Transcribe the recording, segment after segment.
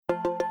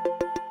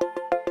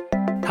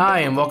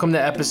Hi, and welcome to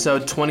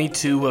episode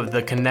 22 of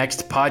the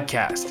Connext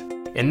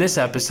podcast. In this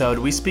episode,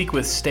 we speak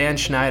with Stan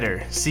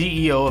Schneider,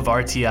 CEO of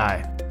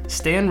RTI.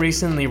 Stan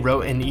recently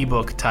wrote an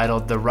eBook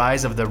titled The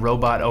Rise of the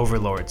Robot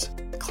Overlords,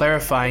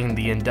 clarifying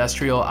the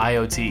Industrial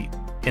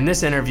IoT. In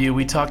this interview,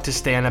 we talk to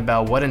Stan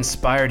about what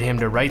inspired him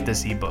to write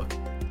this eBook.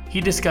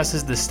 He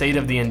discusses the state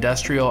of the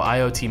Industrial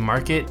IoT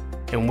market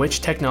and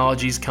which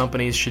technologies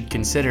companies should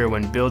consider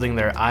when building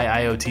their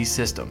IIoT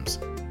systems.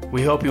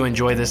 We hope you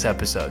enjoy this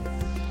episode.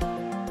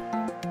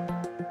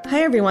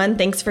 Hi, everyone.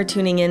 Thanks for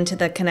tuning in to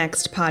the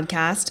Connext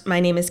podcast.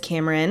 My name is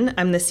Cameron.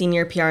 I'm the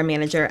Senior PR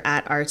Manager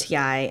at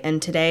RTI, and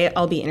today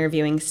I'll be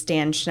interviewing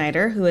Stan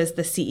Schneider, who is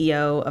the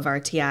CEO of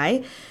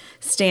RTI.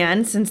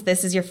 Stan, since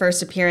this is your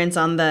first appearance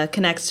on the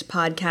Connext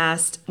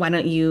podcast, why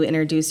don't you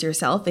introduce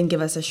yourself and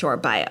give us a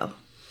short bio?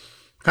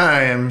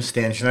 Hi, I'm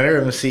Stan Schneider.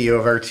 I'm the CEO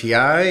of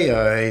RTI.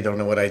 I don't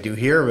know what I do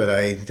here, but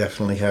I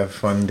definitely have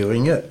fun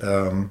doing it.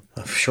 A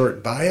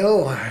short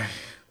bio. I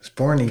was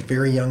born a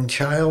very young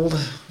child.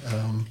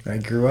 I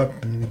grew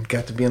up and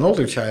got to be an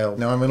older child.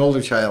 Now I'm an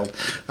older child.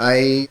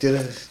 I did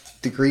a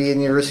degree in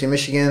the University of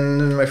Michigan,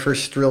 and my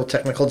first real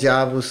technical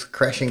job was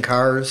crashing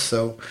cars,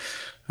 so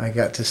I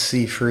got to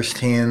see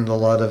firsthand a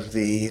lot of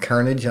the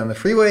carnage on the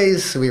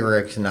freeways. We were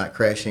actually not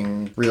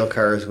crashing real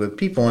cars with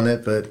people in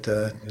it, but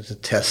it was a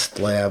test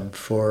lab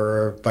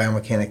for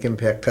biomechanic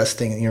impact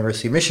testing at the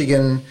University of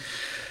Michigan.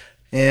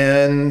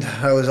 And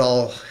I was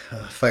all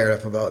fired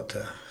up about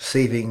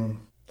saving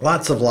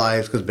lots of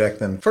lives, because back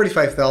then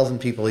 45,000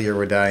 people a year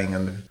were dying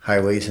on the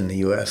highways in the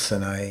U.S.,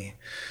 and I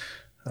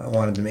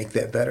wanted to make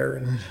that better.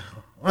 And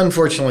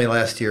unfortunately,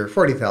 last year,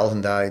 40,000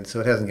 died, so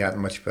it hasn't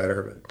gotten much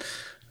better,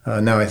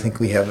 but now I think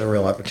we have a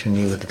real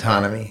opportunity with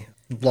autonomy.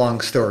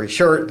 Long story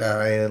short,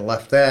 I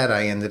left that.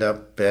 I ended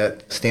up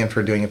at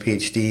Stanford doing a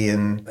PhD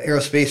in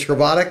aerospace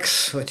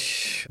robotics,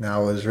 which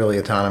now is really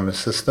autonomous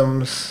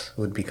systems,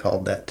 would be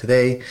called that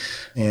today.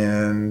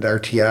 And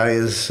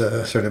RTI has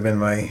sort of been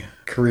my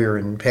career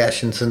and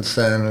passion since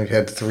then. We've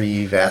had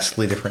three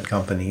vastly different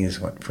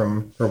companies, went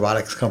from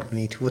robotics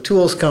company to a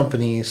tools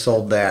company,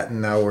 sold that,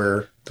 and now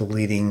we're the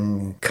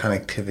leading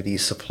connectivity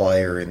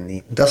supplier in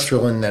the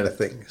industrial Internet of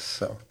Things.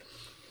 So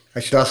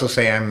I should also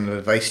say I'm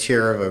the vice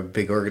chair of a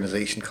big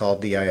organization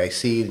called the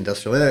IIC, the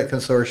Industrial Internet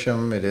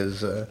Consortium. It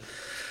is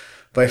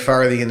by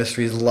far the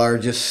industry's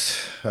largest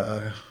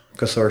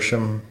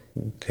consortium.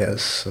 It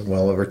has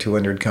well over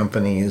 200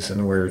 companies,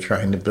 and we're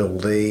trying to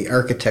build a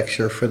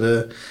architecture for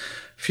the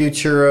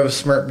future of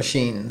smart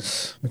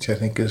machines, which I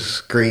think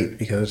is great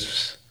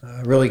because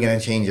really going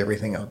to change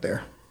everything out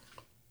there.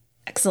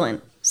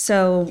 Excellent.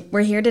 So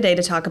we're here today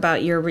to talk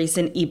about your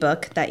recent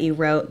ebook that you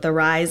wrote, The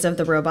Rise of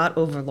the Robot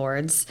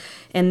Overlords.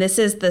 And this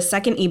is the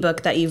second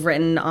ebook that you've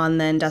written on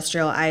the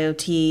industrial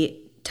IoT.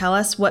 Tell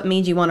us what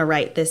made you want to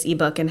write this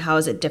ebook and how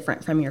is it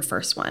different from your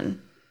first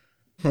one?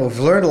 Well, we've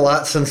learned a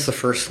lot since the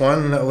first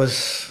one. That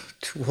was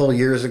 2 whole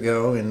years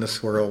ago. In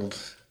this world,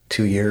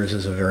 2 years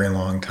is a very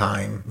long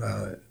time.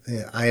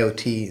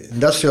 IoT,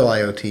 industrial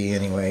IoT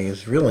anyway,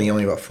 is really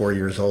only about 4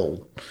 years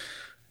old.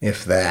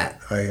 If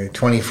that.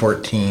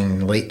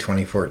 2014, late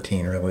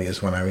 2014 really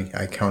is when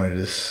I counted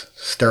as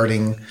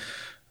starting.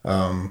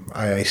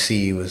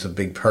 IIC was a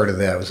big part of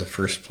that. It was the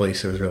first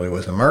place there really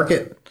was a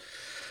market.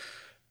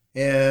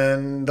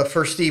 And the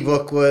first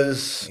ebook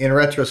was, in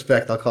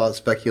retrospect, I'll call it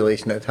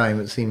speculation. At the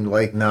time, it seemed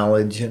like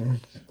knowledge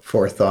and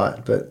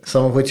forethought, but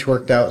some of which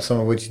worked out, some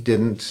of which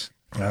didn't.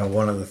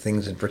 One of the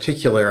things in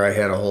particular, I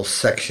had a whole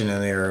section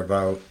in there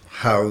about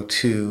how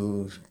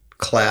to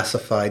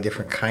classify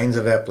different kinds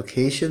of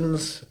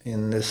applications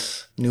in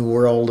this new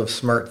world of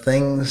smart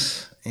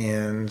things.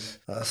 And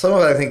some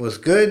of it I think was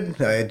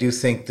good. I do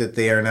think that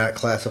they are not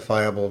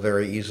classifiable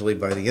very easily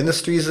by the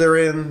industries they're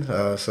in.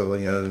 So,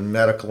 the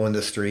medical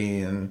industry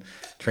and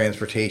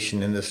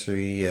transportation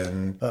industry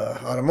and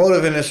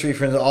automotive industry,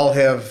 for instance, all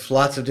have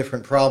lots of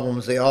different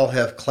problems. They all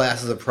have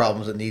classes of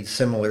problems that need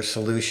similar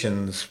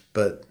solutions,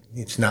 but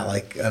it's not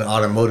like an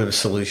automotive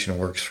solution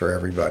works for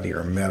everybody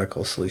or a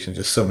medical solution,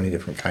 just so many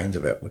different kinds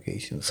of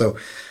applications. So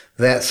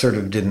that sort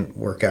of didn't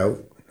work out.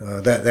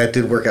 That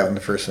did work out in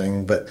the first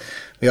thing, but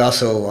we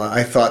also,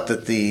 I thought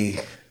that the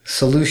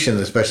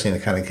solutions, especially in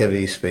the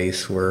connectivity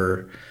space,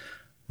 were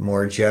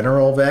more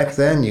general back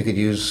then. You could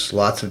use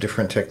lots of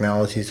different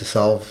technologies to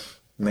solve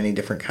many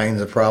different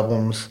kinds of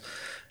problems.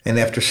 And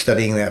after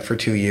studying that for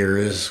 2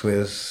 years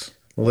with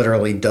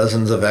literally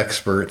dozens of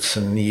experts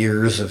and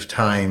years of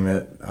time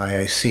at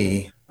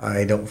IIC,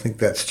 I don't think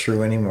that's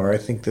true anymore. I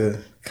think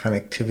the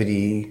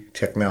connectivity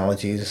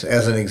technologies,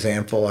 as an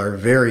example, are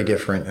very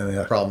different, and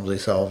the problems they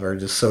solve are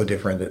just so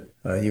different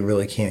that you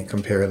really can't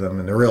compare them.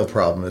 And the real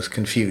problem is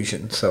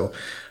confusion. So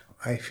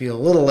I feel a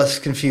little less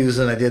confused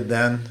than I did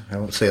then. I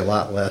won't say a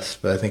lot less,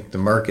 but I think the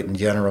market in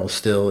general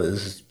still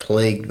is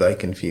plagued by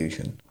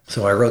confusion.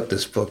 So I wrote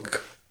this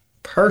book,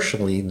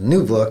 partially the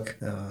new book.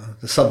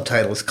 The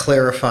subtitle is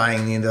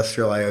Clarifying the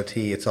Industrial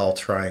IoT. It's all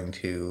trying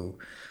to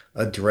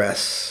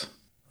address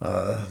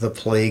the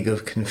plague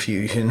of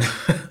confusion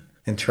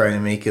and trying to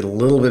make it a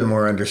little bit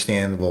more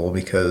understandable,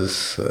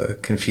 because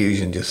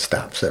confusion just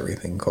stops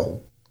everything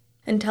cold.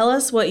 And tell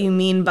us what you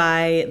mean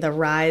by the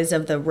rise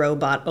of the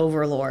robot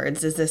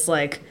overlords. Is this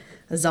like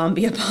a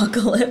zombie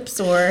apocalypse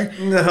or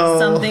No.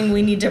 something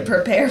we need to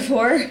prepare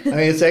for? I mean,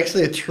 it's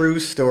actually a true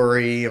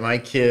story. My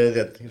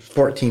kid, he was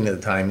 14 at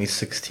the time, he's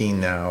 16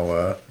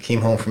 now,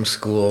 came home from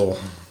school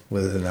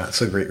with a not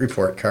so great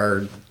report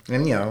card.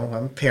 And,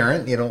 I'm a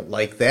parent, you don't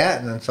like that.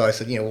 And then so I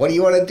said, what do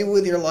you want to do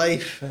with your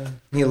life? And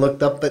he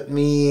looked up at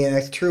me, and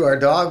it's true, our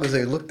dog was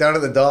there. He looked down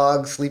at the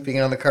dog sleeping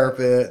on the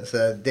carpet and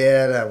said,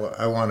 Dad,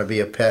 I want to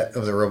be a pet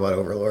of the Robot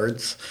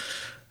Overlords.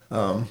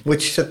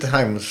 Which at the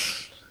time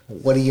was,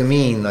 what do you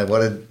mean? Like,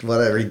 what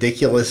a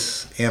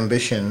ridiculous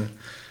ambition.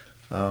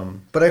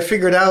 But I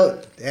figured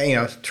out,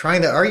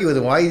 trying to argue with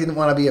him why he didn't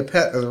want to be a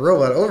pet of the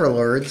Robot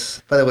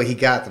Overlords. By the way, he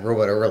got the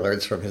Robot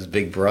Overlords from his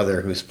big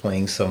brother who was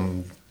playing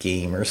some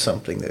game or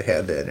something that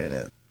had that in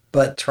it.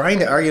 But trying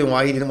to argue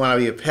why he didn't want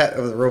to be a pet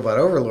of the Robot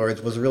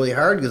Overlords was really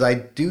hard because I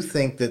do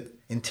think that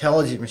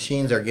intelligent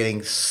machines are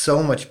getting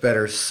so much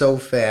better so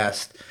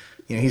fast.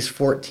 He's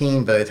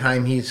 14. By the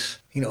time he's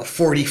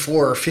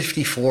 44 or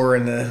 54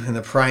 in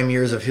the prime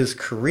years of his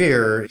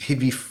career, he'd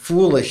be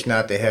foolish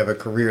not to have a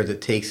career that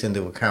takes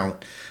into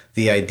account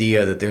the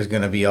idea that there's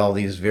going to be all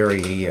these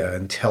very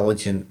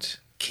intelligent,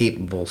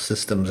 capable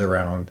systems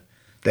around.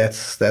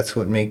 That's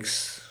what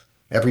makes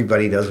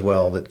everybody does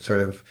well, that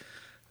sort of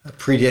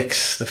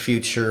predicts the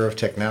future of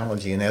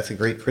technology, and that's a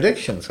great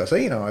prediction. So,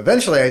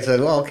 eventually I said,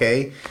 well,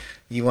 okay,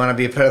 you want to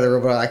be a pet of the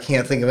robot? I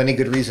can't think of any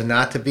good reason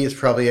not to be. It's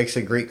probably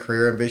actually a great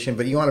career ambition,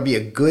 but you want to be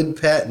a good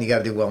pet, and you got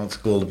to do well in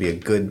school to be a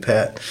good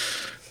pet.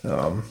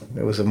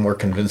 It was a more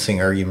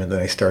convincing argument than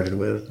I started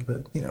with,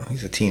 but,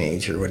 he's a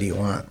teenager. What do you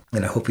want?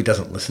 And I hope he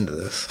doesn't listen to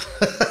this.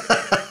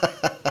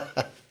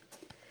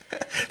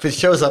 If it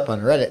shows up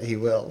on Reddit, he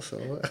will.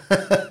 So.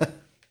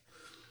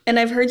 And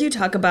I've heard you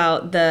talk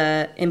about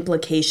the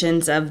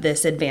implications of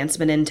this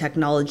advancement in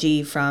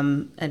technology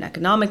from an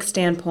economic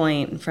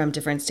standpoint and from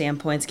different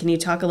standpoints. Can you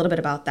talk a little bit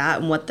about that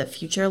and what the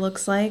future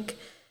looks like?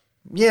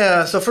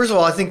 Yeah, so first of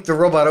all, I think the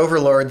robot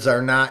overlords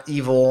are not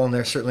evil, and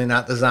they're certainly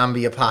not the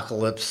zombie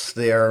apocalypse.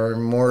 They are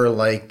more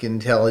like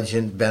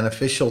intelligent,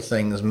 beneficial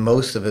things.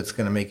 Most of it's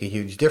going to make a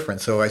huge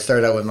difference. So I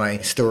started out with my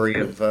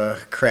story of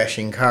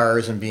crashing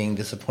cars and being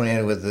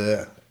disappointed with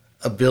the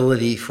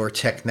ability for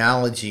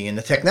technology. And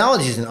the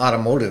technologies in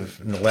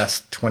automotive in the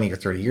last 20 or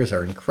 30 years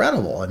are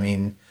incredible. I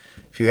mean,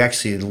 if you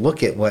actually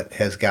look at what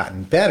has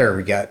gotten better,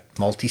 we got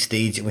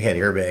multi-stage, we had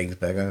airbags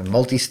back then,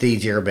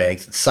 multi-stage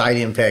airbags, and side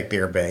impact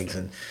airbags,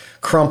 and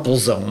crumple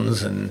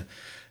zones, and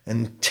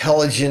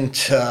intelligent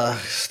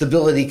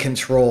stability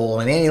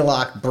control, and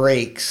anti-lock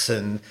brakes,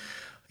 and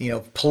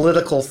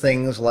political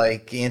things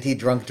like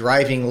anti-drunk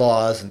driving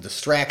laws and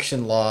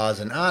distraction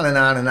laws, and on and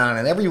on and on.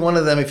 And every one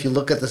of them, if you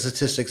look at the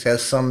statistics,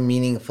 has some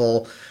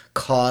meaningful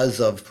cause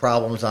of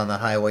problems on the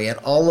highway, and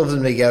all of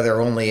them together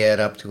only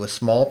add up to a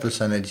small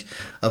percentage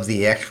of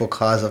the actual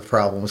cause of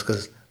problems,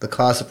 because the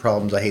cause of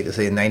problems, I hate to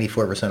say,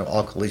 94% of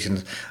all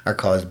collisions are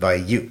caused by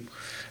you.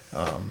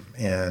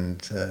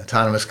 And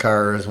autonomous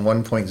cars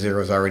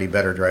 1.0 is already a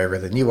better driver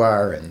than you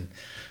are, and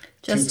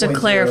just to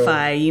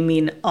clarify, you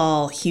mean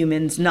all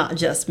humans, not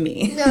just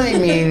me. I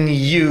mean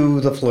you,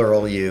 the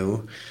plural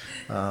you.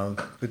 But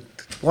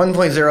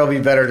 1.0 will be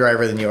a better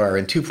driver than you are,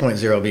 and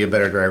 2.0 will be a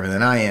better driver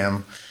than I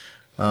am.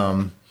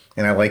 And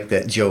I like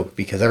that joke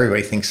because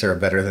everybody thinks they're a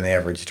better than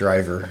average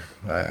driver.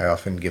 I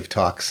often give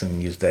talks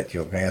and use that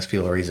joke. I ask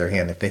people to raise their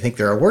hand if they think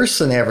they're a worse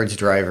than average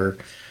driver.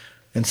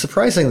 And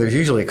surprisingly, there's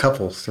usually a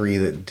couple, 3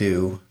 that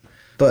do.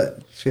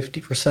 But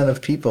 50%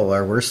 of people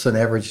are worse than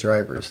average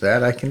drivers.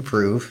 That I can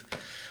prove.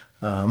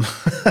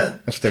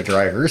 If they're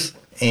drivers.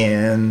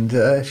 And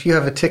if you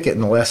have a ticket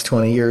in the last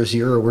 20 years,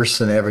 you're a worse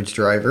than average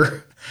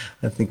driver.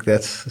 I think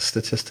that's a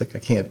statistic I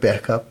can't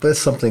back up, but it's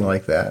something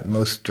like that.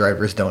 Most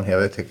drivers don't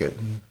have a ticket.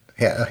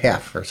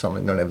 Half or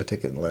something don't have a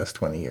ticket in the last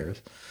 20 years.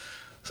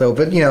 So,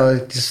 but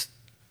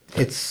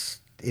it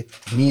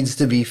needs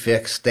to be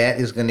fixed. That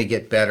is going to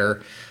get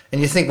better.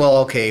 And you think, well,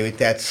 okay,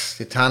 that's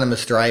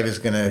autonomous drive is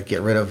going to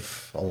get rid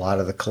of a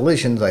lot of the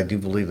collisions. I do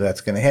believe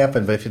that's going to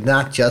happen. But if it's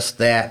not just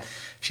that,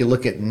 if you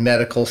look at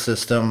medical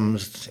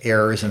systems,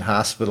 errors in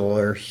hospital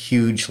are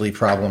hugely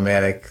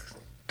problematic.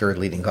 Third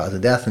leading cause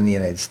of death in the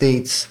United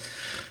States.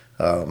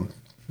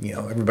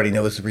 Everybody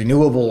knows the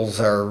renewables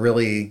are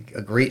really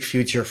a great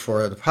future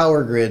for the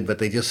power grid, but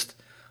they just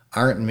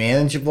aren't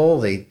manageable.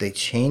 They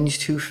change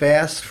too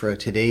fast for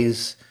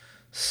today's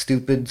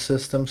stupid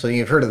system. So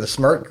you've heard of the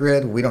smart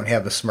grid. We don't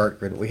have the smart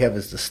grid. What we have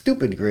is the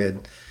stupid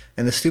grid.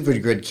 And the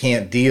stupid grid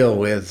can't deal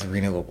with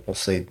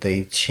renewables.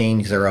 They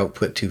change their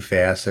output too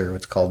fast. They're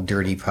what's called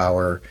dirty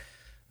power.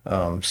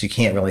 So you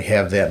can't really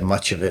have that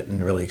much of it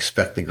and really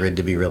expect the grid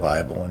to be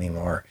reliable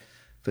anymore.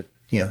 But,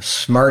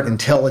 smart,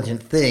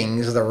 intelligent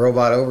things, the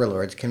robot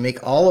overlords, can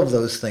make all of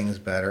those things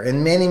better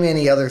and many,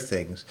 many other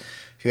things.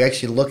 If you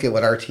actually look at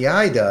what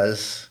RTI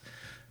does,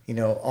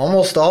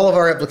 almost all of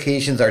our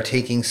applications are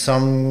taking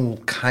some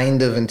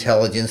kind of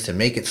intelligence to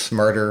make it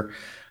smarter,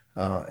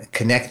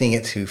 connecting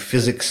it to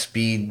physics,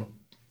 speed,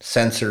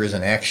 sensors,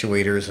 and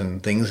actuators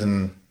and things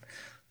in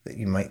that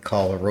you might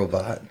call a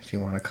robot, if you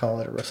want to call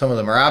it. Some of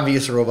them are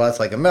obvious robots,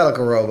 like a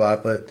medical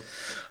robot, but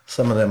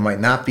some of them might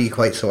not be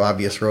quite so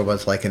obvious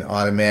robots, like an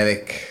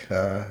automatic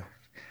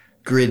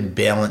grid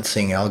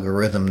balancing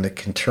algorithm that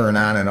can turn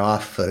on and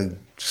off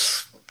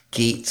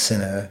gates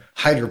in a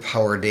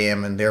hydropower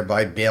dam and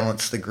thereby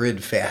balance the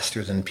grid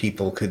faster than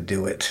people could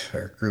do it,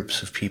 or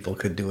groups of people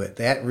could do it.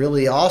 That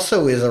really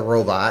also is a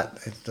robot.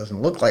 It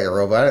doesn't look like a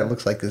robot. It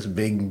looks like this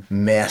big,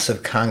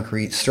 massive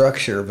concrete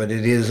structure, but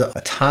it is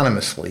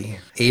autonomously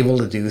able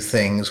to do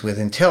things with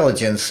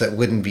intelligence that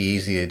wouldn't be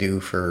easy to do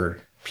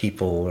for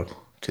people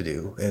to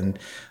do. And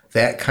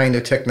that kind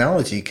of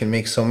technology can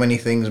make so many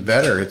things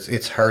better.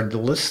 It's hard to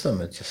list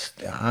them. It's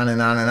just on and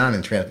on and on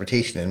in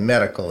transportation and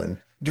medical and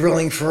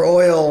drilling for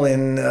oil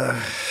and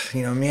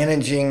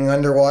managing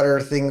underwater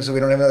things so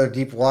we don't have another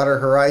deep water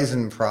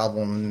horizon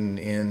problem,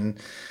 in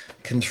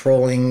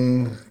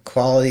controlling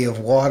quality of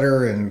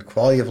water and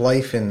quality of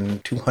life in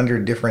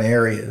 200 different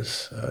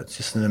areas. It's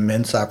just an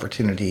immense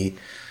opportunity.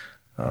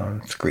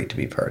 It's great to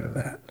be part of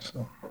that.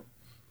 So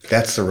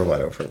that's the Robot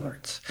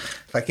Overlords.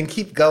 If I can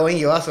keep going,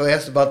 you also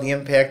asked about the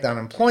impact on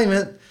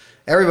employment.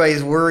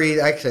 Everybody's worried.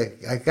 Actually,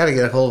 I got to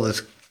get a hold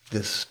of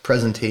this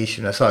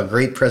presentation. I saw a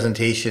great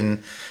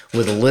presentation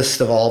with a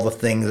list of all the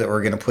things that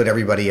were going to put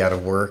everybody out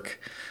of work.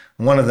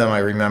 One of them I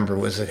remember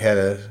was it had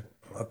a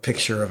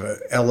picture of an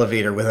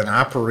elevator with an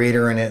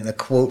operator in it, and a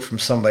quote from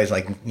somebody's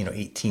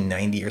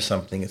 1890 or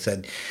something. It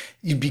said,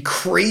 "You'd be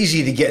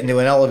crazy to get into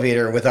an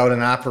elevator without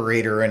an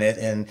operator in it,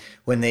 and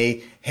when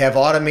they have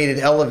automated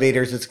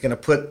elevators, it's going to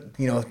put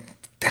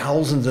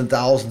thousands and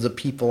thousands of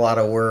people out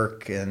of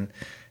work." And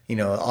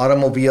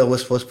automobile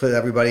was supposed to put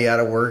everybody out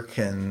of work,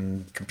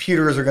 and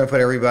computers are going to put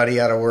everybody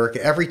out of work.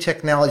 Every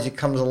technology that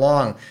comes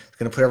along is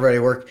going to put everybody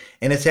to work.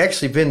 And it's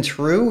actually been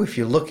true. If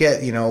you look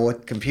at,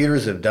 what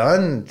computers have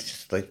done,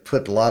 just like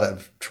put a lot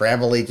of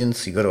travel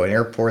agents. You go to an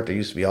airport, there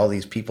used to be all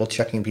these people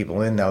checking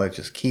people in. Now they're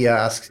just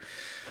kiosks.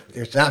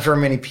 There's not very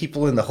many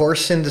people in the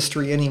horse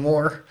industry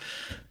anymore.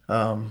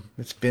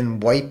 It's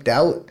been wiped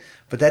out.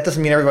 But that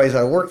doesn't mean everybody's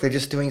out of work. They're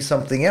just doing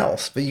something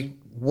else. But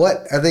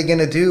what are they going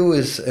to do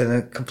is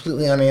a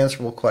completely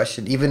unanswerable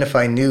question. Even if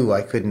I knew,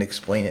 I couldn't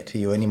explain it to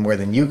you any more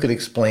than you could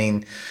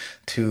explain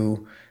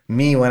to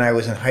me when I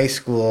was in high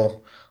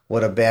school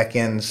what a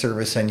back-end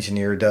service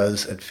engineer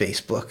does at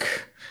Facebook.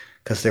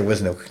 Because there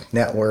was no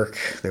network,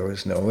 there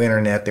was no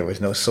internet, there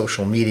was no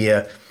social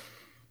media.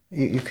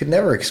 You could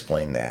never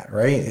explain that,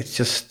 right? It's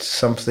just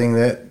something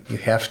that you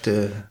have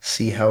to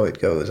see how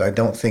it goes. I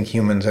don't think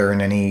humans are in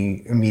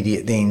any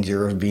immediate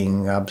danger of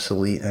being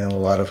obsolete. I know a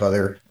lot of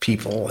other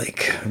people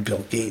like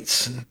Bill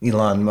Gates and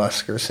Elon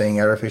Musk are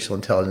saying artificial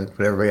intelligence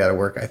put everybody out of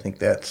work. I think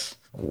that's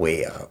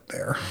way out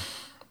there.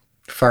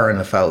 Far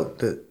enough out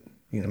that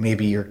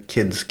maybe your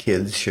kids'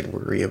 kids should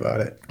worry about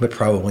it, but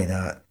probably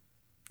not.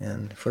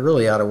 And if we're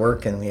really out of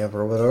work and we have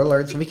Robot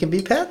Overlords, we can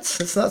be pets.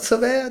 It's not so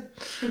bad.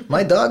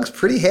 My dog's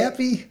pretty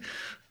happy.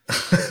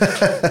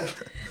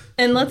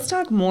 And let's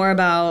talk more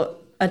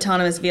about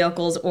autonomous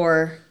vehicles,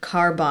 or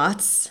car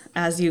bots,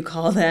 as you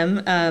call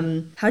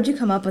them. How'd you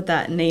come up with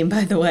that name,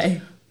 by the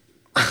way?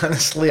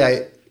 Honestly,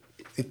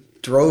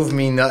 it drove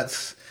me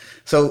nuts.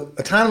 So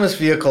autonomous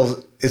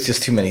vehicles is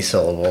just too many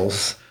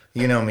syllables.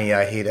 You know me,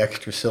 I hate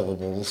extra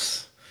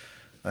syllables.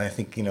 I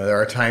think,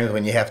 there are times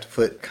when you have to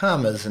put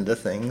commas into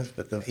things,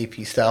 but the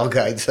AP style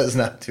guide says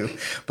not to.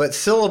 But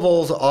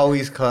syllables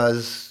always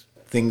cause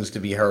things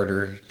to be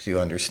harder to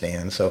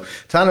understand. So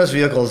autonomous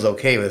vehicle is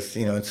okay with,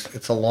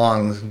 it's a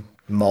long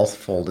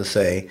mouthful to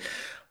say.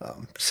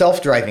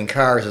 Self-driving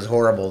cars is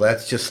horrible.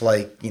 That's just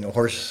like,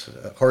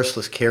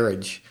 horseless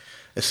carriage.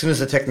 As soon as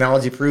the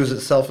technology proves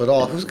itself at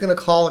all, who's going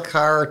to call a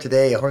car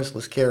today a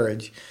horseless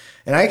carriage?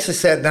 And I actually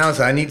sat down and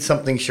said, I need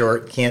something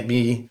short. Can't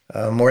be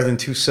more than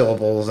 2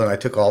 syllables. And I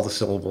took all the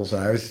syllables,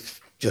 and I was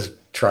just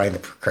trying to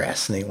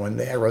procrastinate one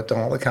day. I wrote down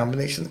all the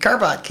combinations.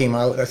 Carbot came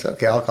out. I said,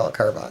 okay, I'll call it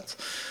Carbots.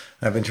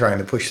 I've been trying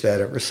to push that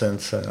ever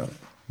since,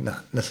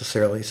 not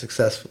necessarily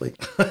successfully.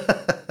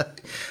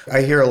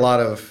 I hear a lot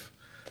of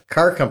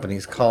car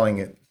companies calling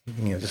it,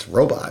 just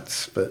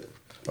robots,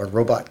 or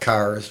robot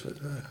cars, but.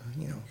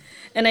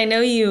 And I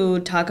know you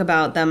talk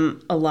about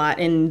them a lot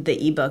in the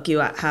eBook. You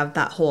have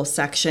that whole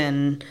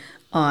section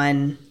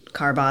on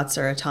car bots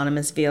or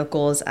autonomous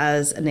vehicles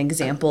as an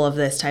example of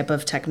this type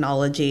of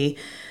technology.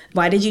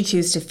 Why did you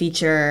choose to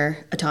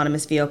feature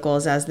autonomous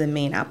vehicles as the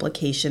main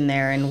application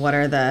there, and what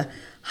are the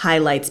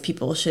highlights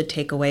people should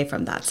take away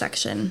from that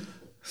section?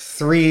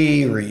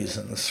 3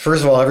 reasons.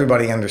 First of all,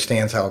 everybody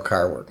understands how a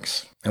car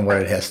works and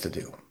what it has to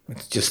do.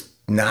 It's just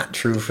not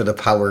true for the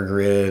power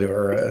grid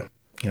or a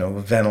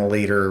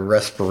ventilator,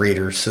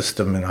 respirator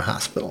system in a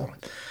hospital.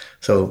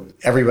 So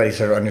everybody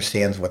sort of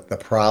understands what the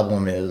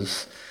problem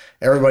is.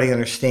 Everybody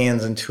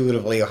understands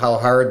intuitively how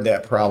hard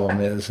that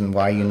problem is and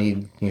why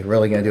you're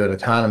really going to do it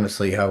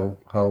autonomously,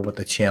 what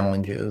the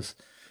challenge is.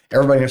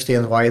 Everybody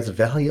understands why it's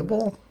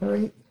valuable,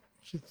 right?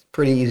 It's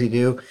pretty easy to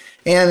do.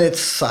 And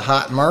it's a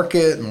hot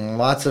market and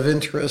lots of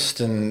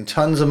interest and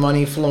tons of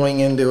money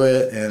flowing into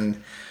it,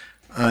 and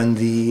on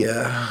the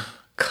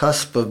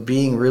cusp of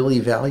being really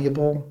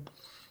valuable.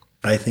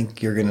 I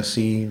think you're going to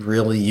see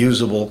really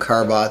usable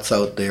car bots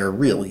out there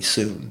really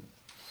soon.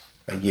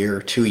 A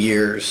year, 2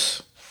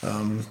 years.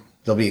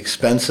 They'll be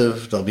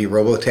expensive. They'll be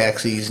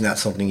robo-taxis, not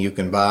something you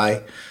can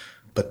buy,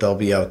 but they'll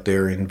be out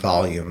there in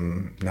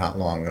volume not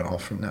long at all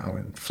from now.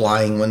 And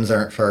flying ones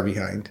aren't far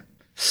behind.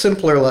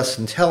 Simpler, less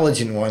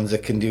intelligent ones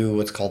that can do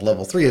what's called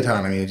level 3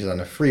 autonomy, which is on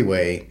the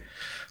freeway,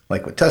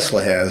 like what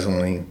Tesla has,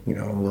 only a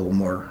little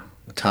more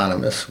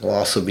autonomous, will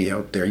also be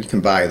out there. You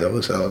can buy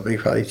those. They'll be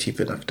probably cheap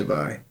enough to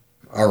buy.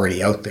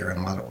 Already out there in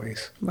a lot of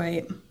ways.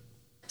 Right.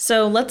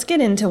 So let's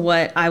get into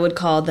what I would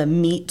call the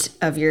meat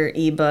of your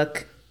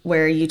ebook,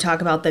 where you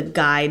talk about the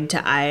guide to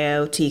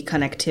IoT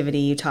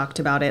connectivity. You talked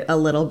about it a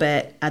little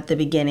bit at the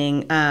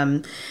beginning.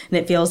 And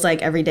it feels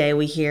like every day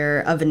we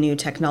hear of a new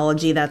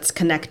technology that's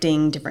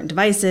connecting different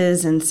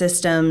devices and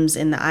systems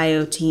in the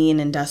IoT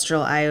and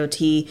industrial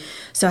IoT.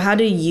 So how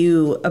do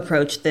you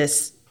approach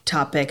this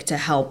topic to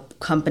help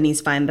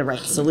companies find the right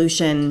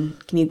solution?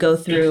 Can you go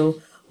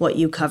through what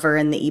you cover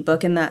in the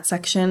ebook in that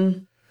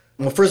section?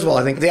 Well, first of all,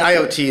 I think the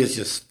IoT is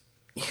just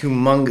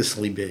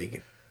humongously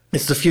big.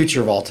 It's the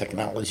future of all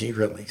technology,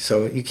 really.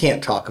 So you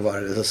can't talk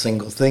about it as a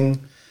single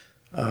thing.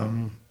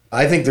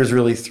 I think there's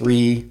really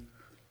 3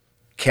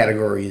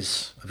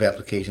 categories of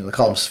applications. I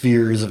call them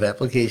spheres of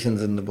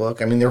applications in the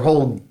book. I mean, they're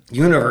whole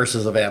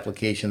universes of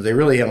applications. They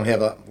really don't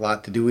have a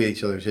lot to do with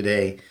each other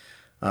today.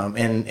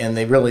 And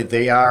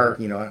they are,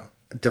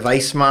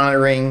 device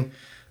monitoring,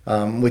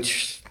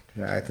 which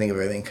I think of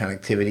everything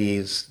connectivity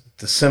is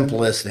the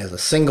simplest. It has a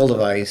single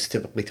device,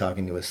 typically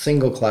talking to a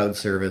single cloud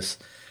service,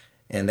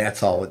 and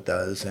that's all it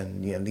does.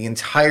 And the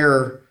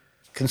entire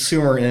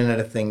consumer Internet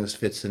of Things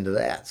fits into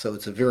that. So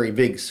it's a very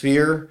big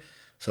sphere.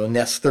 So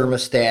Nest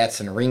thermostats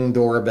and Ring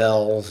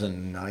doorbells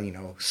and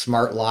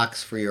smart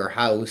locks for your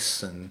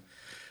house and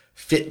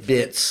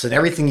Fitbits and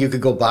everything you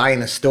could go buy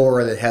in a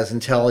store that has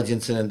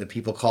intelligence in it that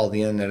people call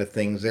the Internet of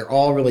Things. They're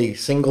all really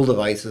single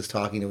devices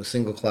talking to a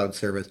single cloud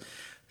service.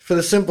 For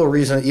the simple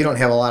reason that you don't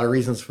have a lot of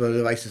reasons for the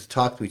devices to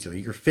talk to each other.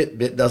 Your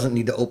Fitbit doesn't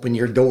need to open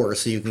your door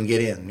so you can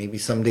get in. Maybe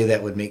someday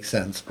that would make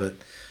sense, but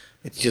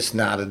it's just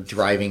not a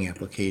driving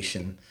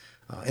application.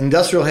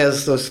 Industrial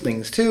has those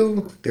things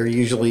too. They're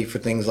usually for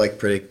things like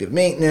predictive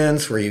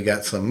maintenance, where you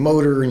got some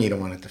motor and you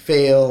don't want it to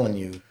fail, and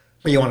you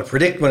want to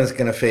predict when it's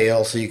going to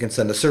fail so you can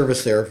send a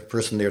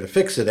person there to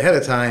fix it ahead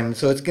of time.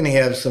 So it's going to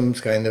have some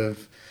kind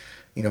of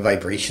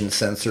vibration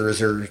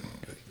sensors or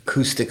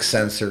acoustic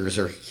sensors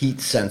or heat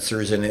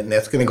sensors in it, and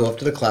that's going to go up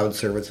to the cloud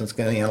service, and it's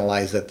going to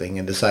analyze that thing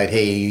and decide,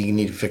 hey, you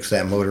need to fix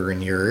that motor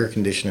in your air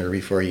conditioner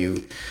before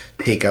you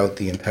take out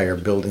the entire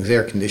building's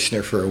air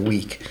conditioner for a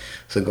week.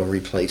 So go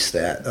replace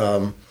that.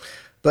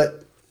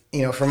 But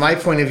from my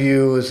point of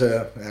view, as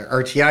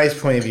RTI's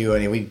point of view,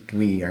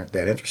 we aren't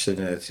that interested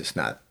in it. It's just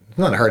not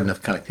a hard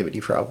enough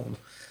connectivity problem.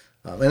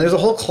 And there's a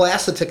whole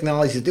class of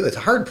technology to do. It's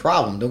a hard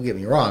problem, don't get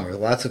me wrong. There's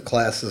lots of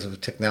classes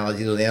of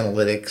technology with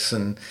analytics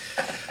and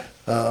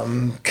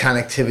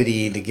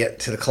connectivity to get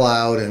to the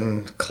cloud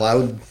and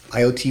cloud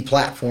IoT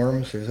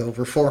platforms. There's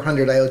over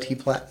 400 IoT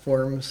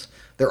platforms.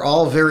 They're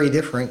all very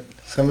different.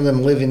 Some of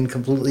them live in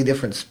completely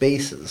different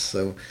spaces.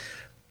 So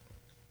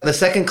the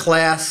second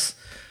class,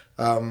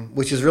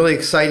 which is really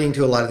exciting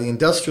to a lot of the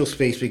industrial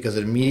space because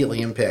it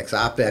immediately impacts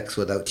OpEx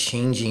without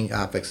changing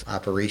OpEx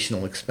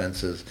operational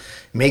expenses,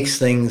 makes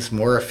things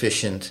more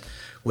efficient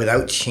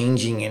without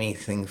changing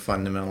anything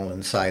fundamental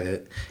inside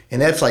it.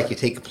 And that's like you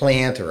take a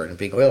plant or a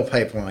big oil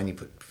pipeline, you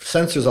put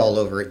sensors all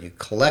over it, you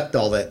collect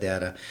all that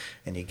data,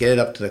 and you get it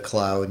up to the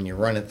cloud, and you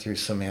run it through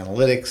some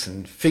analytics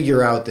and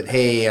figure out that,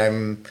 hey,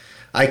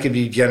 I could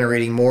be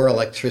generating more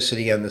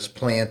electricity on this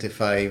plant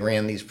if I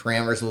ran these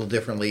parameters a little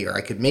differently, or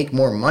I could make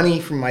more money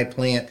from my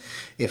plant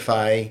if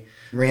I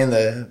ran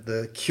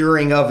the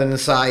curing oven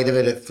side of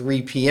it at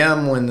 3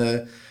 p.m. when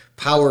the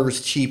power is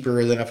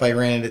cheaper than if I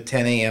ran it at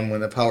 10 a.m. when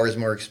the power is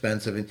more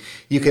expensive. And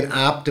you can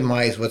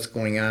optimize what's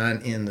going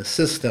on in the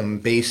system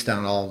based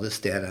on all this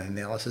data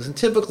analysis. And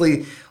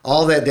typically,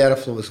 all that data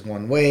flows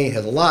one way,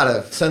 has a lot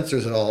of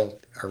sensors that all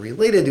are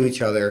related to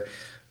each other,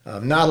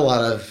 not a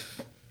lot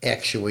of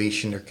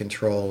actuation or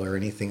control or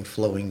anything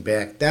flowing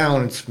back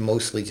down. It's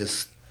mostly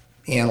just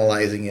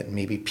analyzing it and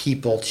maybe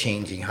people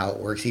changing how it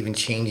works, even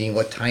changing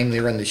what time they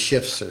run the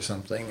shifts or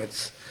something.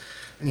 It's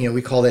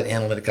we call that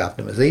analytic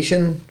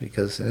optimization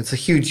because it's a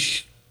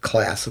huge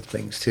class of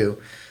things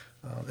too.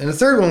 And the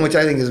third one, which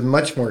I think is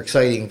much more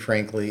exciting,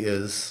 frankly,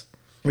 is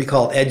we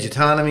call it edge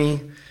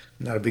autonomy. I'm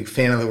not a big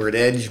fan of the word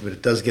edge, but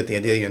it does get the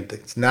idea.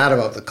 It's not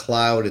about the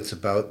cloud. It's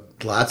about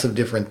lots of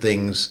different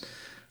things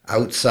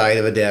outside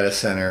of a data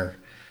center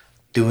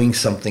doing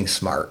something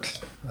smart.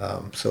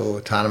 So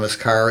autonomous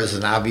car is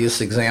an obvious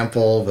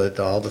example,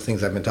 but all the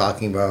things I've been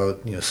talking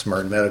about,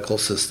 smart medical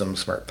systems,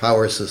 smart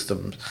power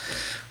systems,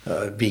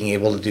 being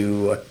able to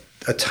do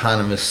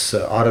autonomous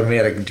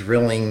automatic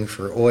drilling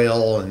for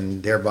oil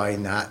and thereby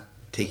not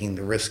taking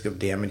the risk of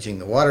damaging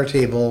the water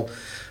table,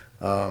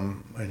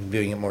 and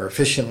doing it more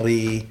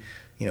efficiently,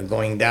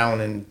 going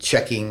down and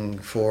checking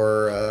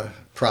for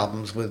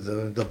problems with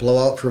the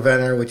blowout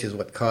preventer, which is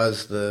what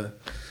caused the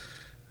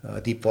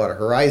Deepwater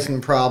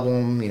Horizon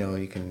problem.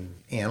 You can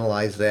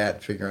analyze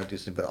that, figure out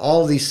this. But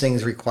all of these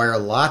things require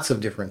lots of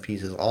different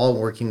pieces, all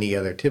working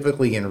together,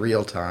 typically in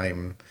real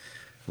time.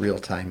 Real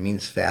time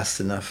means fast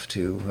enough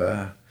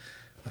to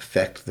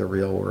affect the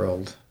real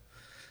world.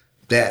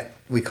 That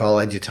we call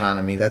edge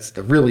autonomy. That's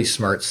the really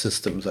smart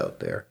systems out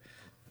there.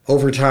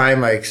 Over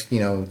time,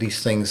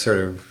 these things sort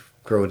of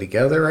grow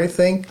together, I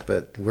think,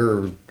 but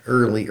we're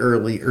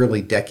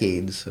early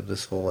decades of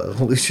this whole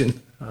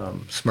evolution.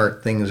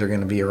 Smart things are going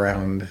to be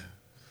around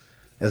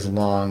as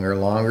long or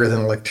longer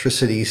than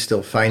electricity,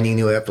 still finding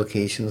new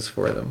applications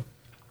for them.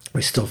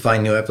 We still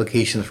find new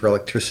applications for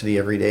electricity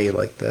every day,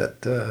 like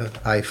that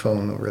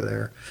iPhone over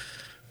there,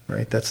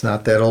 right? That's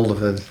not that old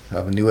of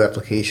a new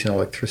application,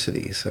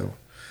 electricity, so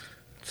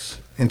it's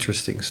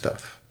interesting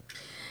stuff.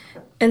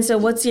 And so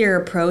what's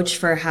your approach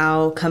for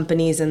how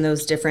companies in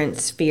those different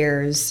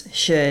spheres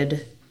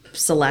should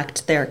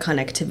select their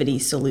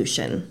connectivity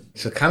solution?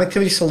 So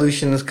connectivity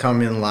solutions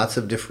come in lots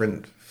of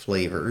different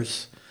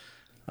flavors.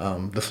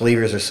 The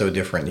flavors are so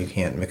different you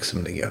can't mix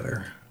them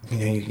together.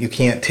 You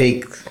can't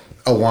take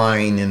a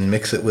wine and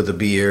mix it with a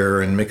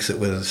beer and mix it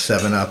with a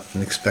 7-Up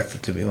and expect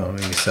it to be, well,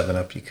 maybe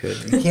 7-Up you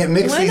could. You can't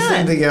mix these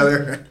things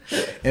together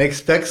and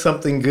expect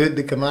something good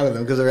to come out of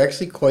them because they're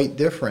actually quite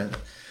different.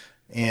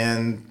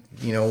 And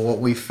what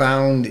we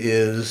found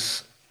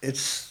is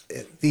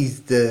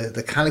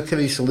the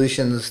connectivity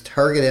solutions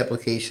target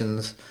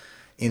applications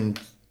in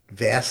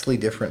vastly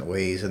different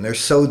ways, and they're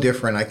so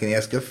different I can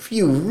ask a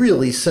few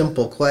really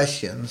simple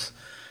questions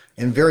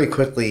and very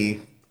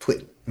quickly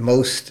put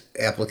most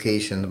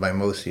applications, by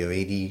most,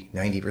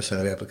 80-90%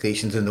 of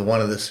applications into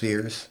one of the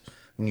spheres,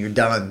 and you're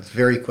done. It's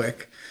very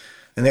quick.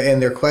 And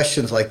they're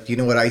questions like, do you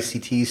know what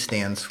ICT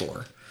stands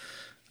for?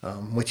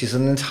 Which is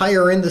an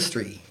entire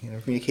industry,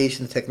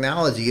 communications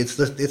technology. It's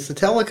the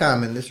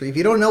telecom industry. If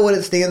you don't know what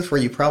it stands for,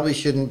 you probably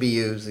shouldn't be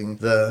using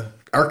the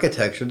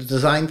architecture that's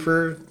designed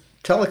for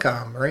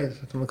telecom, right? It's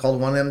something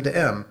called 1M to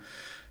M.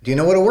 Do you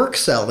know what a work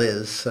cell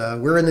is?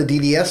 We're in the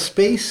DDS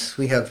space.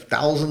 We have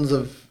thousands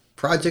of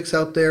projects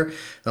out there. In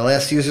the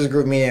last users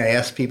group meeting, I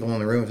asked people in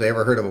the room if they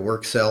ever heard of a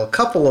work cell. A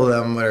couple of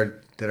them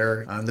that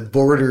are on the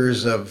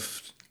borders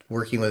of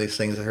working with these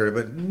things I heard of,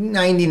 but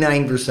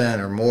 99%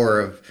 or more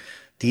of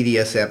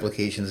DDS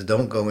applications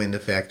don't go into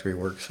factory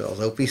work cells.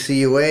 OPC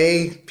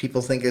UA,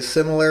 people think is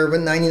similar, but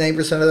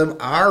 99% of them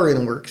are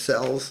in work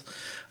cells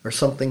or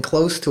something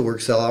close to work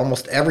cell.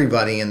 Almost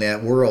everybody in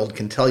that world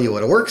can tell you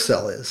what a work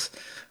cell is.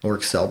 A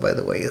work cell, by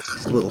the way,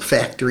 is a little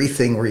factory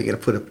thing where you're going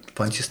to put a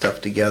bunch of stuff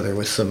together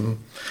with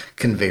some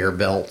conveyor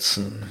belts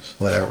and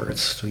whatever.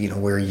 It's,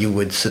 where you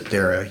would sit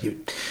there,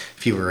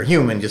 if you were a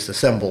human, just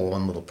assemble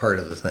one little part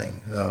of the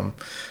thing.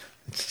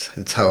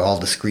 It's how all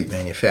discrete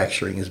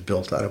manufacturing is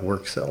built out of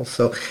work cells.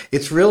 So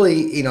it's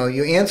really,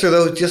 you answer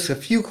those, just a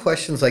few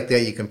questions like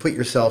that, you can put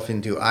yourself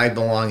into, I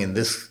belong in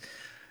this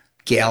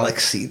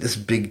galaxy, this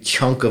big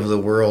chunk of the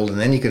world, and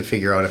then you can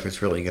figure out if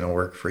it's really going to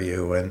work for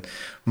you. And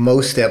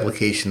most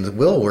applications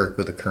will work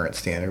with the current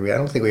standard. I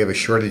don't think we have a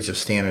shortage of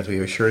standards. We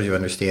have a shortage of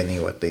understanding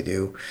of what they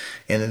do.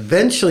 And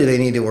eventually they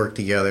need to work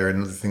together.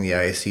 Another thing the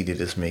ISC did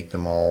is make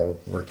them all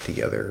work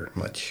together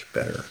much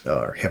better,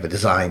 or have a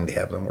design to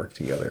have them work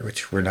together,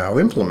 which we're now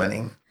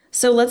implementing.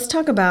 So let's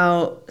talk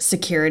about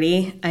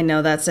security. I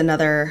know that's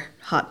another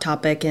hot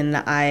topic in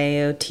the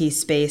IoT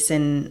space,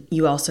 and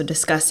you also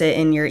discuss it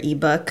in your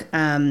eBook.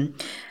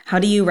 How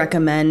do you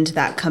recommend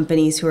that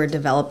companies who are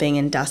developing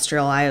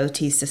industrial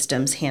IoT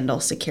systems handle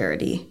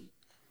security?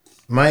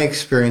 My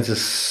experience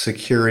is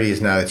security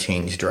is not a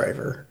change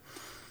driver,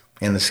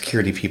 and the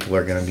security people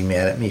are going to be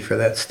mad at me for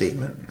that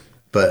statement.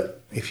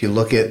 But if you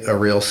look at a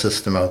real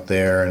system out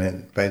there,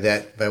 and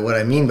by what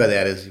I mean by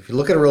that is, if you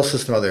look at a real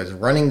system out there, it's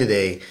running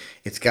today,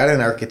 it's got an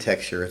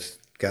architecture, it's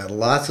got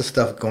lots of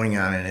stuff going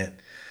on in it.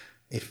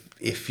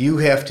 If you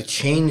have to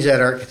change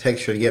that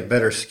architecture to get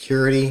better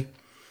security,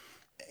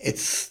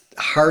 it's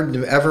hard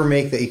to ever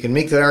make that. You can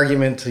make that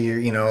argument to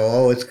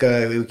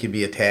it could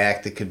be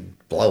attacked, it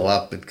could blow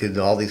up,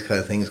 all these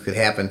kind of things could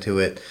happen to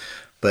it.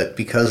 But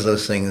because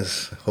those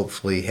things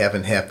hopefully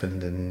haven't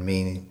happened and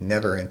may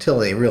never until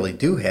they really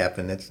do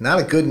happen, it's not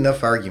a good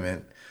enough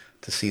argument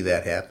to see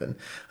that happen.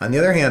 On the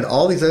other hand,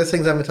 all these other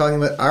things I've been talking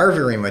about are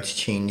very much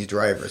change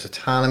drivers.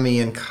 Autonomy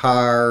in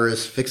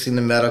cars, fixing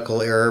the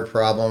medical error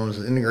problems,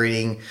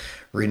 integrating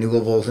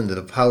renewables into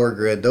the power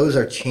grid. Those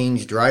are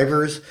change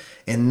drivers,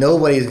 and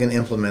nobody's going to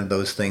implement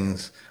those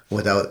things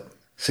without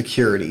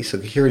security. So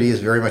security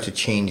is very much a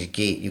change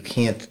gate. You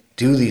can't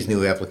do these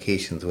new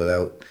applications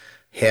without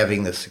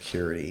having the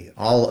security.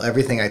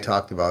 Everything I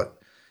talked about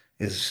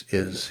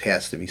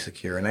has to be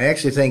secure. And I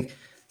actually think,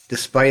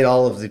 despite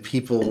all of the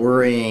people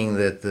worrying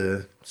that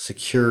the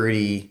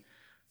security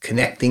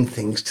connecting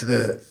things to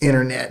the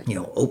internet,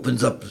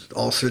 opens up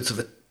all sorts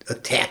of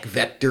attack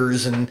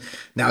vectors, and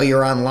now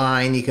you're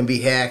online, you can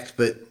be hacked,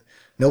 but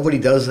nobody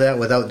does that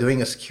without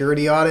doing a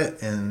security audit.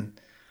 And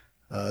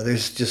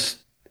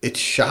it's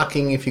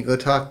shocking if you go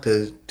talk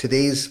to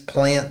today's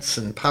plants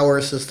and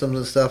power systems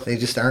and stuff, they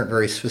just aren't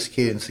very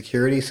sophisticated in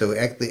security. So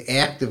the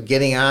act of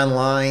getting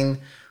online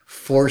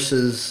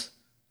forces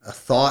a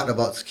thought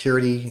about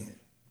security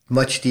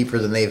much deeper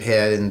than they've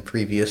had in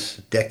previous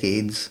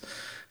decades.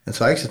 And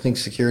so I actually think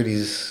security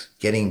is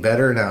getting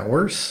better, not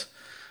worse.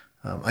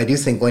 I do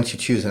think once you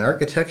choose an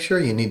architecture,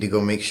 you need to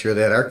go make sure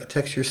that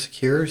architecture is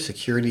secure.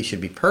 Security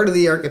should be part of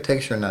the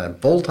architecture, not a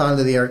bolt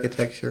onto the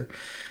architecture.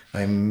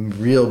 I'm a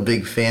real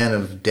big fan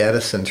of data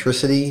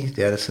centricity.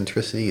 Data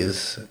centricity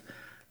is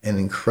an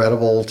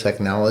incredible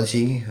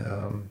technology.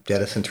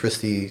 Data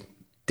centricity,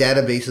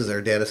 databases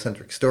are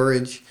data-centric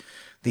storage.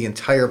 The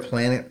entire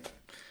planet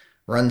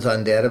runs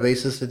on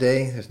databases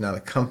today. There's not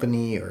a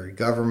company or a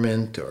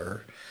government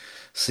or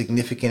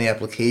significant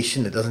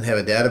application that doesn't have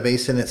a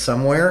database in it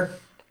somewhere,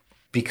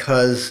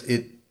 because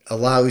it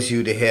allows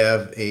you to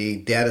have a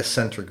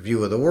data-centric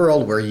view of the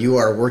world where you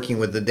are working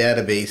with the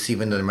database,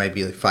 even though there might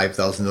be like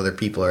 5,000 other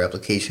people or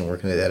application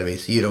working in the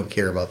database. You don't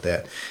care about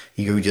that.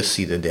 You just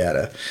see the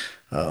data.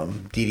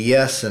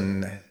 DDS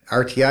and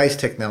RTI's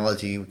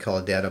technology, we call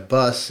it data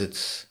bus.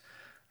 It's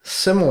a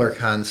similar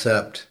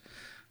concept,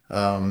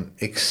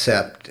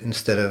 except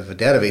instead of a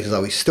database, it's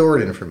always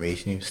stored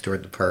information. You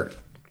stored the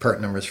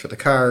part numbers for the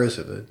cars,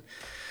 or the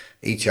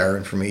HR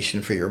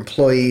information for your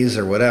employees,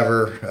 or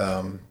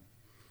whatever.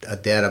 A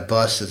data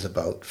bus is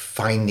about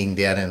finding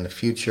data in the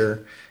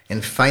future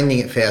and finding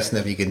it fast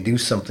enough you can do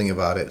something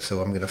about it.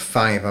 So I'm going to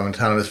find, if I'm an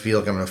autonomous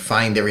vehicle, I'm going to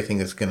find everything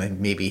that's going to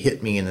maybe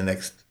hit me in the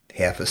next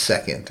half a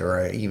second,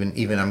 or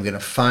even I'm going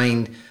to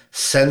find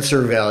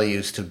sensor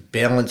values to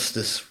balance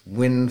this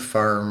wind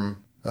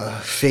farm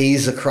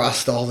phase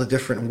across all the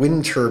different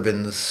wind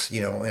turbines,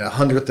 in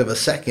 100th of a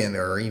second,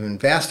 or even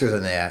faster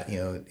than that.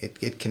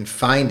 It can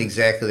find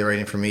exactly the right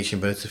information,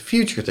 but it's a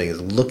future thing. It's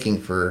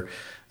looking for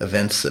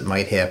events that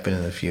might happen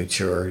in the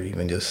future, or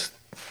even just,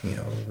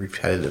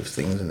 repetitive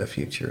things in the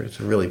future. It's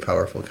a really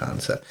powerful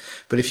concept.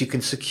 But if you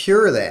can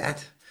secure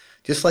that,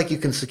 just like you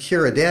can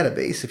secure a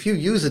database, if you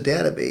use a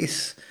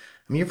database,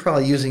 you're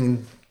probably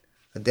using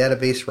a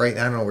database right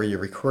now. I don't know where you're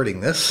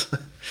recording this,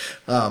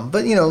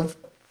 but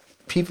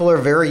people are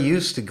very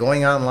used to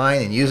going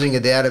online and using a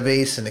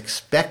database and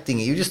expecting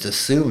it. You just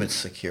assume it's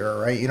secure,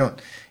 right? You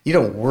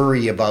don't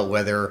worry about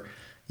whether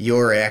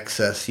your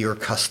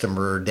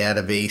customer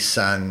database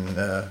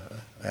on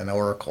an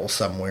Oracle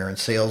somewhere in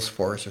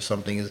Salesforce or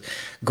something is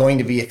going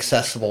to be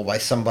accessible by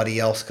somebody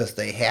else because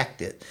they hacked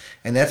it.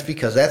 And that's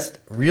because that's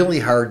really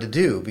hard to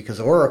do, because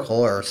Oracle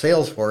or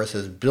Salesforce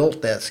has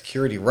built that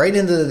security right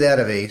into the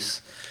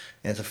database,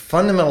 and it's a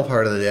fundamental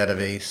part of the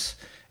database.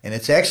 And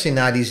it's actually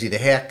not easy to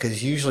hack,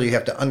 because usually you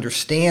have to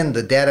understand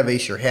the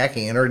database you're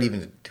hacking in order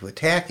even to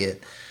attack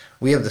it.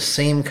 We have the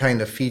same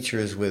kind of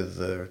features with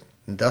the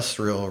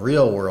industrial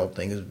real-world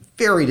thing. It's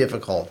very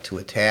difficult to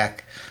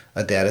attack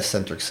a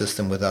data-centric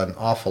system without an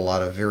awful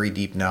lot of very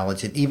deep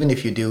knowledge. And even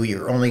if you do,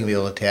 you're only going to be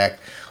able to attack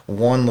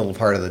one little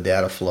part of the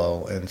data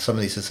flow. And some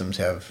of these systems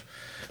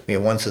we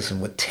have one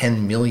system with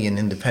 10 million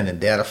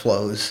independent data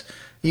flows.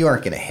 You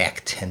aren't going to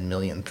hack 10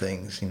 million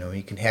things.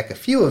 You can hack a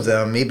few of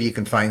them. Maybe you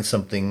can find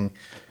something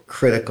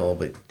critical,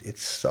 but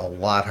it's a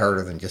lot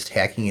harder than just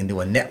hacking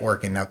into a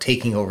network and now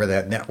taking over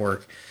that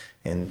network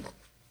and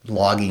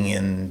logging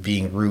in,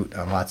 being root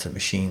on lots of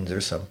machines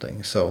or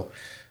something. So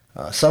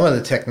some of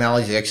the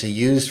technology actually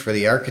used for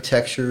the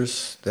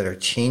architectures that are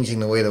changing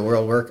the way the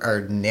world works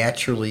are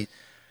naturally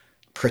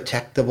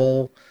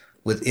protectable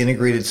with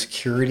integrated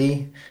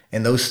security,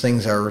 and those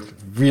things are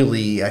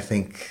really, I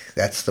think,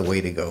 that's the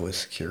way to go with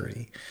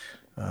security.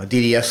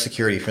 DDS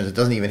security, for instance,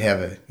 doesn't even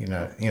have you're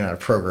not a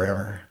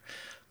programmer,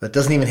 but it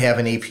doesn't even have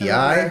an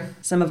API.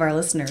 Some of our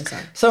listeners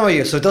are. Some of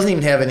you, so it doesn't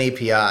even have an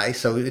API,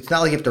 so it's not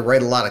like you have to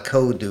write a lot of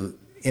code to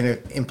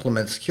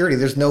implement security.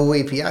 There's no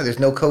API. There's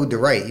no code to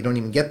write. You don't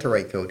even get to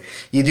write code.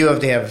 You do have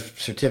to have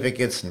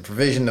certificates and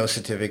provision those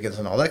certificates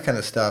and all that kind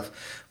of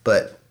stuff,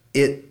 but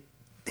it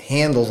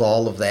handles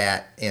all of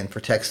that and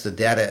protects the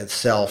data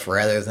itself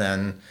rather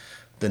than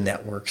the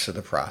networks or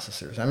the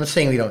processors. I'm not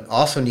saying we don't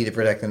also need to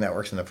protect the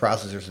networks and the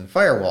processors and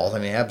firewalls.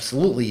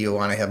 Absolutely you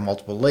want to have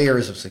multiple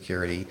layers of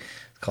security.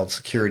 It's called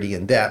security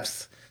in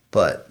depth,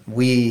 but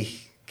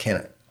we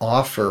can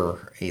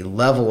offer a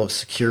level of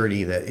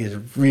security that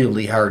is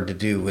really hard to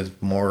do with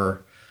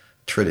more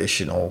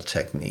traditional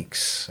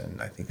techniques,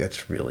 and I think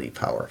that's really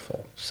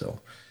powerful. So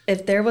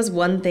if there was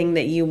one thing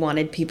that you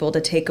wanted people to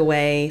take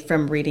away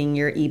from reading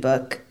your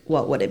ebook,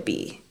 what would it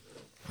be?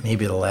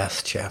 Maybe the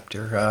last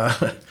chapter.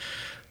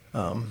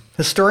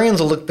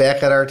 Historians will look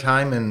back at our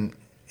time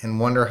and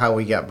wonder how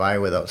we got by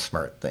without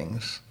smart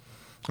things.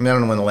 I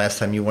don't know when the last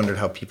time you wondered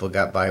how people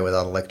got by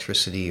without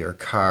electricity or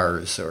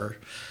cars or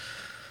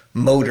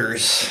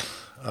motors.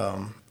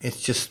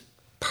 It's just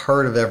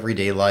part of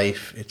everyday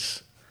life.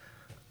 It's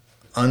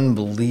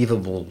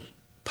unbelievable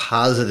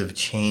positive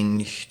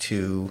change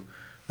to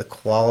the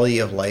quality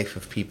of life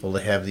of people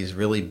to have these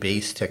really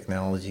base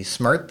technologies.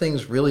 Smart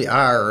things really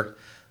are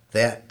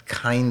that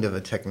kind of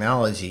a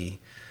technology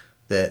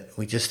that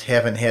we just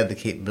haven't had the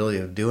capability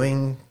of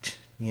doing,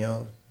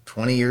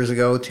 20 years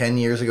ago, 10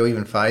 years ago,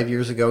 even 5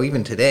 years ago.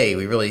 Even today,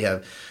 we really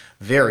have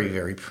very,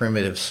 very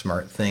primitive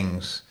smart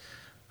things.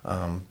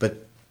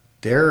 But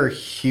they're a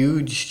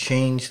huge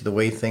change to the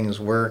way things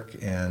work.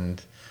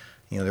 And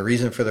the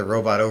reason for the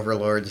Robot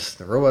Overlords,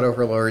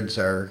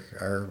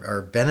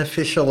 are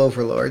beneficial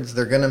overlords.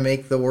 They're going to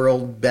make the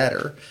world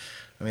better.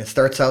 I mean, it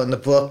starts out in the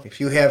book. If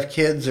you have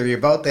kids or you're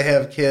about to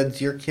have kids,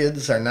 your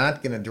kids are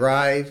not going to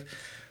drive.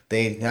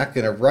 They're not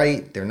going to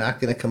write. They're not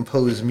going to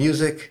compose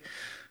music.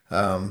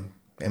 At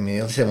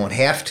least they won't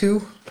have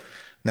to.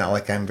 Not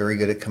like I'm very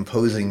good at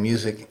composing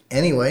music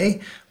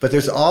anyway, but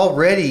there's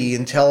already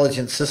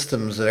intelligent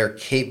systems that are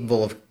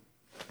capable of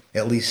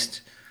at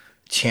least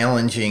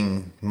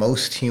challenging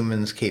most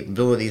humans'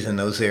 capabilities in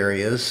those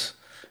areas.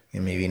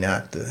 And maybe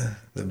not the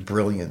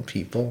brilliant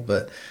people,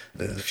 but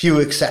the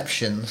few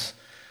exceptions.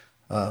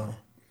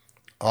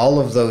 All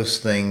of those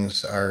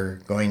things are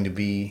going to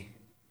be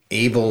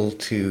able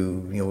to,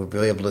 we'll be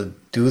able to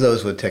do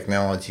those with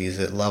technologies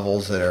at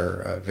levels that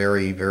are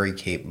very, very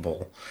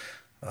capable.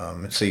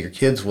 So your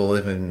kids will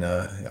live in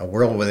a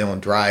world where they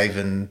won't drive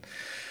and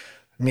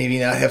maybe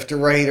not have to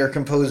write or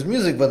compose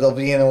music, but they'll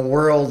be in a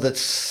world that's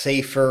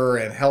safer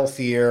and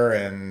healthier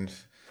and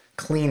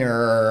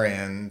cleaner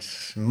and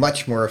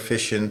much more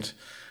efficient.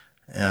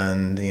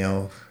 And,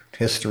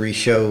 history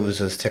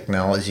shows as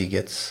technology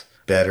gets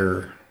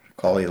better,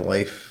 quality of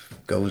life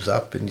goes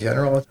up in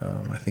general.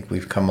 I think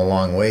we've come a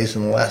long ways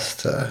in the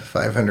last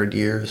 500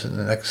 years, and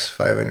the next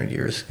 500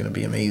 years is going to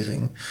be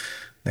amazing.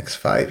 Next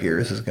 5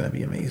 years is going to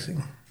be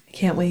amazing. I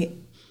can't wait.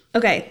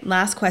 Okay,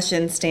 last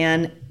question,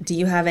 Stan. Do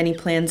you have any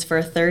plans for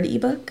a third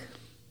ebook?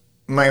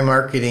 My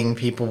marketing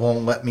people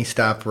won't let me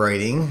stop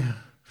writing.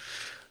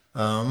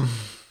 I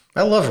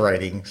love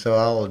writing, so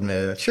I'll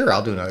admit it. Sure,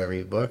 I'll do another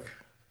ebook.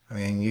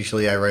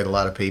 Usually I write a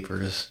lot of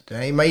papers. My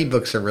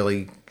ebooks are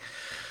really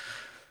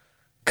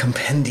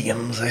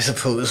compendiums, I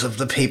suppose, of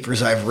the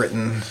papers I've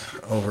written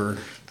over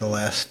the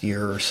last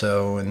year or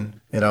so, and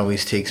it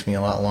always takes me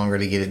a lot longer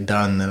to get it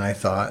done than I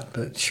thought.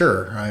 But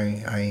sure,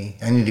 I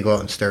need to go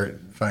out and start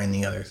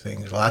finding other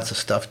things. Lots of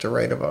stuff to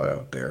write about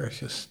out there. It's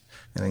just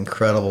an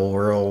incredible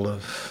world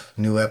of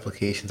new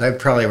applications. I'd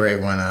probably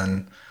write one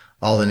on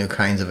all the new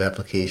kinds of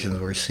applications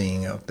we're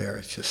seeing out there.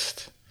 It's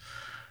just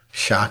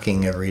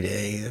shocking every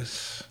day.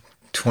 It's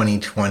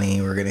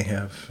 2020, we're going to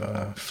have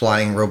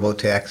flying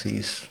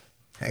robo-taxis.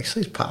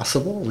 Actually, it's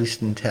possible, at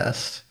least in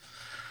test.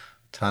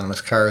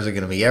 Autonomous cars are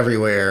going to be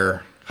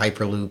everywhere.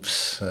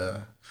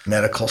 Hyperloops,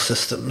 medical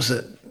systems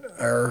that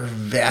are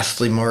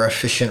vastly more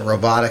efficient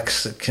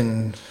robotics that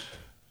can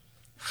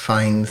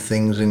find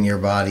things in your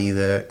body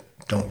that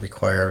don't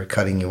require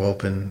cutting you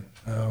open.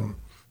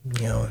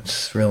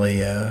 It's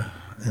really an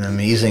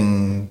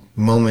amazing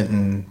moment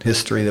in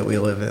history that we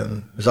live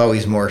in. There's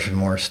always more and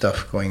more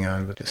stuff going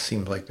on, but it just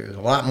seems like there's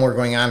a lot more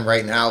going on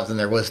right now than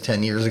there was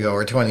 10 years ago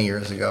or 20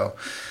 years ago.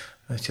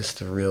 It's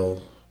just a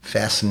real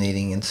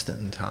fascinating instant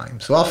in time.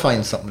 So I'll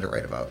find something to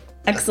write about.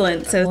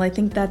 Excellent. So I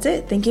think that's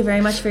it. Thank you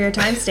very much for your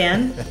time,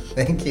 Stan.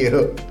 Thank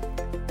you.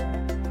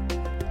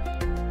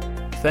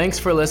 Thanks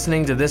for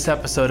listening to this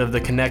episode of the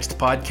Connext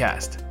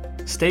podcast.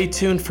 Stay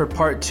tuned for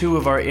part 2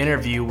 of our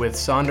interview with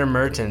Sonder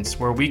Mertens,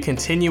 where we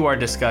continue our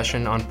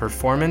discussion on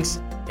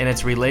performance and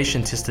its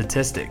relation to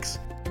statistics.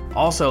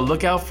 Also,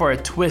 look out for a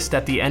twist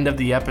at the end of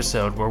the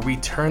episode where we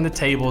turn the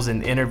tables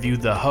and interview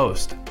the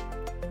host.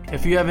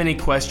 If you have any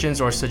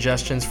questions or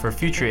suggestions for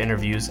future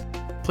interviews,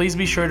 please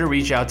be sure to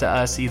reach out to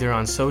us either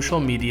on social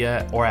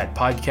media or at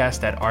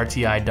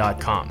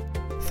podcast@rti.com.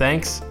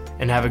 Thanks,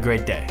 and have a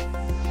great day.